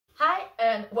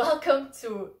and welcome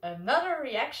to another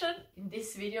reaction. In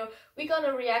this video we're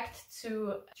gonna react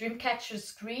to Dreamcatcher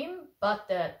Scream, but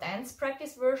the dance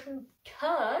practice version,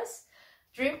 because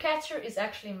Dreamcatcher is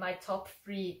actually my top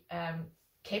 3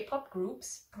 K-pop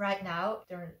groups right now.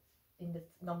 They're in the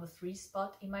number 3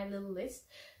 spot in my little list.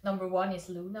 Number 1 is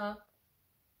Luna.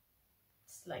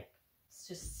 It's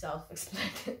just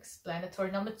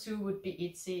self-explanatory. Number 2 would be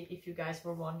ITZY, if you guys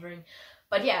were wondering.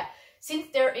 But yeah, since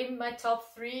they're in my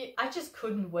top 3, I just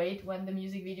couldn't wait when the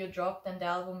music video dropped and the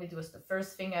album. It was the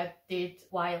first thing I did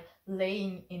while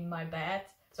laying in my bed.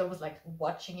 So I was like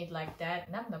watching it like that,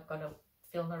 and I'm not gonna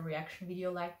film a reaction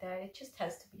video like that. It just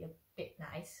has to be a bit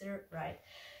nicer, right?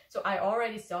 So I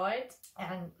already saw it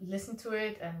and listened to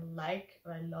it and I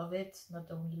love it.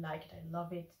 Not only like it, I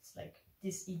love it. It's like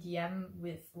this EDM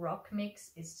with rock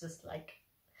mix. It's just like,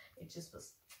 it just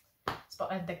was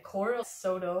spot, and the chorus is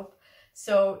so dope.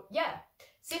 So yeah,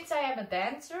 since I am a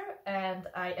dancer and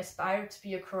I aspire to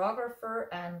be a choreographer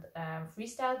and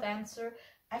freestyle dancer,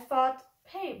 I thought,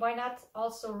 hey, why not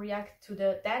also react to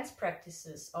the dance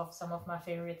practices of some of my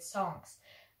favorite songs?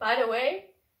 By the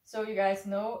way, so you guys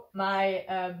know, my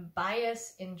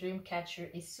bias in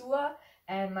Dreamcatcher is Sua,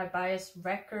 and my bias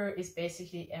wrecker is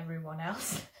basically everyone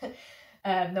else.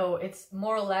 No, it's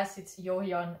more or less, it's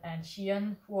Yohyun and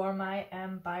Xian who are my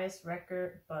bias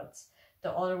wrecker, but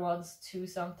the other ones too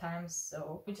sometimes.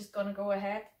 So we're just gonna go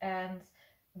ahead and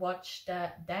watch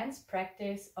the dance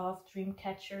practice of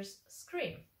Dreamcatcher's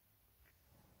Scream.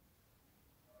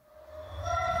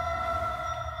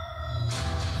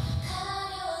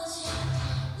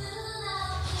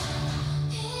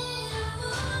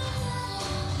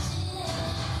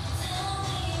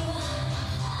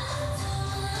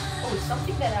 Oh,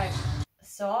 something that I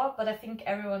saw, but I think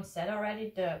everyone said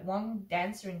already, the one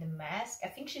dancer in the mask, I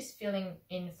think she's filling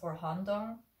in for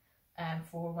Handong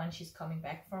for when she's coming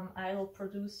back from Idol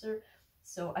Producer.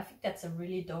 So I think that's a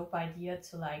really dope idea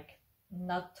to like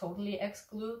not totally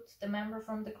exclude the member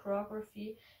from the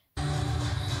choreography.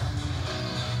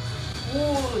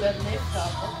 Ooh, that lift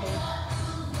up, okay.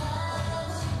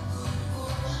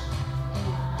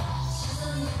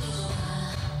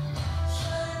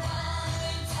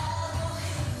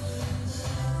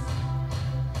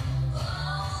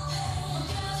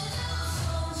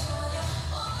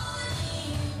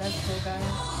 Let's go, guys.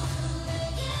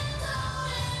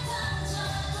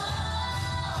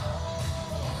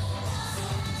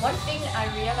 One thing I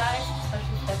realized,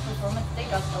 especially with that performance, they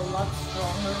got a lot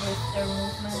stronger with their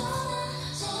movements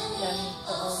than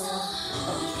the other ones.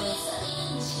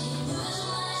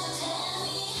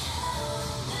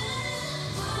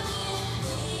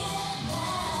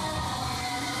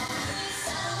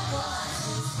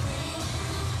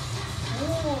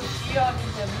 Ooh, Xian in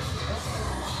the music.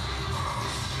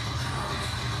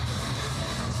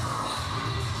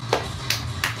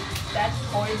 That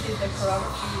point in the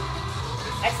choreography,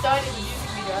 I saw it in the music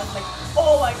video, I was like,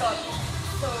 oh my god,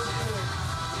 so good.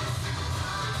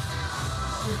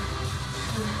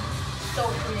 So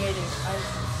creative.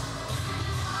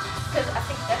 Because I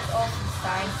think that's also the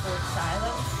sign for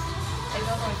silence. I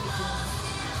don't know if it's in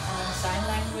sign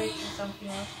language or something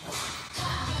else.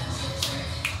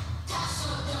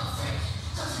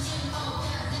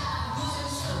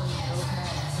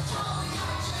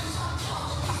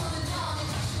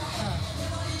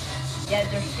 Yeah,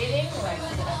 they're hitting like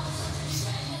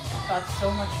got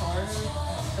so much harder and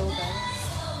so better.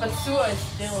 But Sua is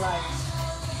still like,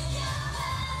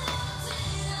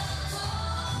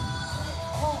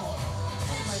 oh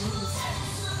my knees.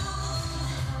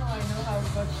 Oh, I know how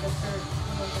much that hurt.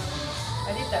 Oh my god.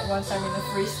 I did that one time in a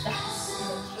freestyle.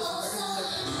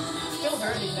 It's still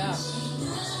hurting now.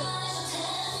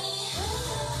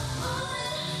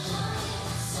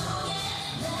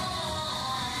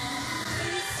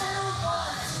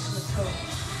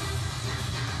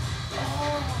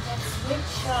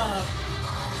 Up.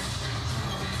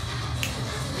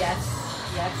 Yes,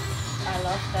 I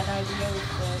love that idea with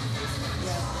the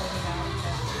turning out.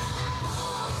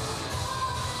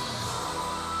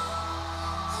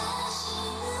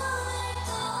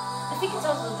 I think it's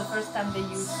also the first time they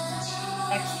use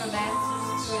extra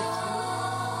dancers to it too.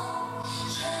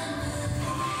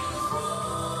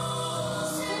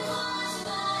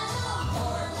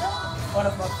 One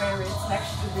of my favorites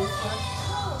next to this one.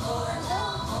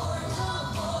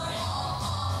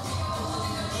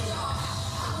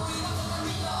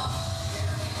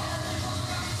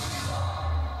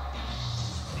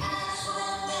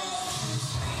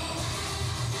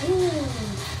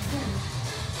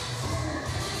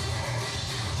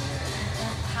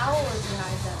 Power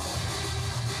behind that one.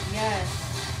 Yes.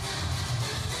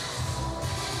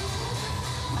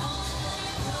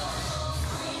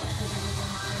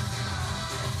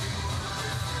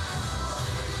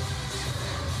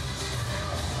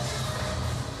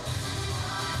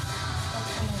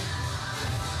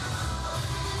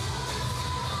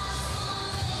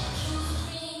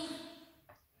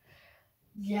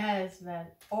 Yes, man.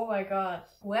 Oh my god.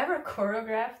 Whoever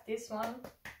choreographed this one,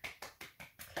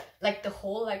 like the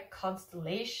whole like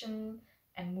constellation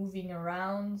and moving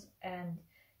around and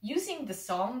using the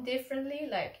song differently,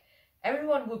 like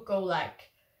everyone would go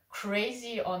like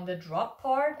crazy on the drop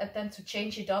part, and then to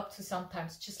change it up to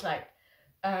sometimes just like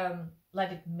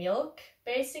let it milk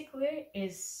basically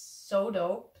is so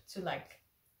dope to like,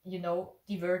 you know,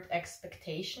 divert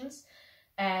expectations.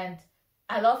 And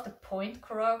I love the point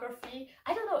choreography.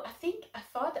 I don't know, I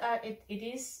thought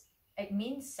it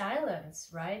means silence,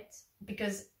 right?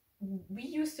 Because we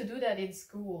used to do that in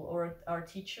school, or our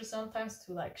teacher sometimes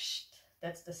to like, shh,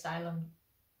 that's the silent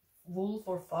wolf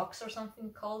or fox or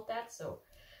something called that. So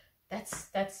that's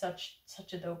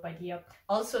such a dope idea.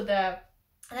 Also the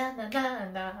na na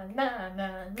na na na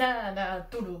na na na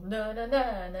na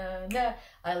na na na.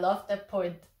 I love that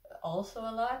point also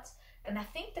a lot. And I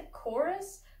think the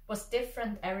chorus was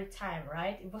different every time,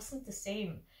 right? It wasn't the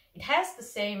same. It has the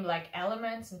same like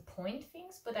elements and point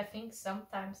things, but I think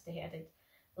sometimes they had it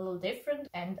a little different,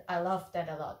 and I love that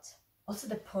a lot. Also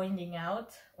the pointing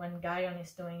out when Guyon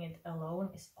is doing it alone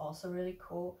is also really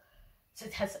cool. So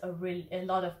it has a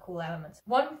lot of cool elements.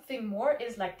 One thing more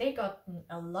is like they got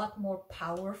a lot more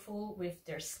powerful with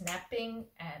their snapping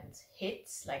and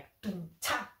hits, like dum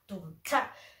ta dum ta.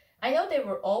 I know they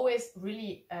were always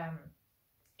really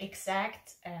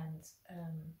exact, and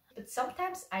but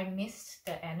sometimes I missed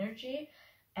the energy,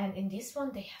 and in this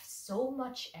one they have so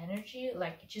much energy,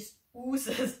 like it just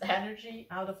oozes energy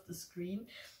out of the screen,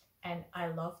 and I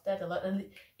love that a lot. And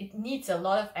it needs a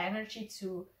lot of energy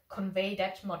to convey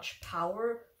that much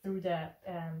power through the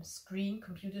screen,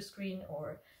 computer screen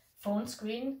or phone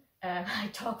screen. I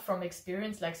talk from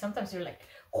experience, like sometimes you're like,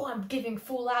 oh, I'm giving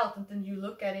full out, and then you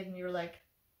look at it and you're like,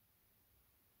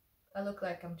 I look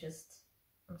like I'm just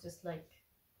like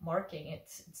marking it.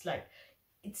 It's like,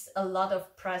 it's a lot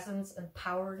of presence and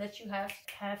power that you have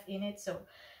in it. So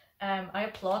I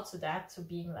applaud to that, to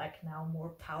being like now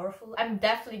more powerful. I'm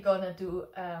definitely gonna do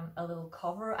a little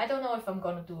cover. I don't know if I'm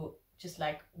gonna do just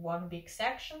like one big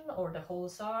section or the whole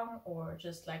song, or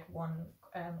just like one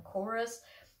chorus.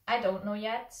 I don't know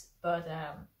yet, but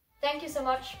thank you so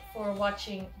much for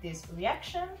watching this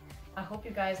reaction. I hope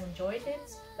you guys enjoyed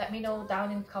it. Let me know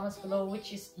down in the comments below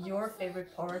which is your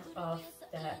favorite part of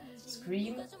the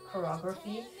Scream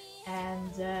choreography,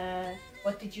 and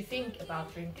what did you think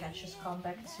about Dreamcatcher's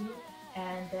comeback too.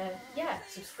 And yeah,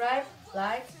 subscribe,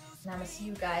 like, and I'm gonna see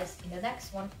you guys in the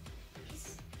next one.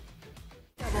 Peace.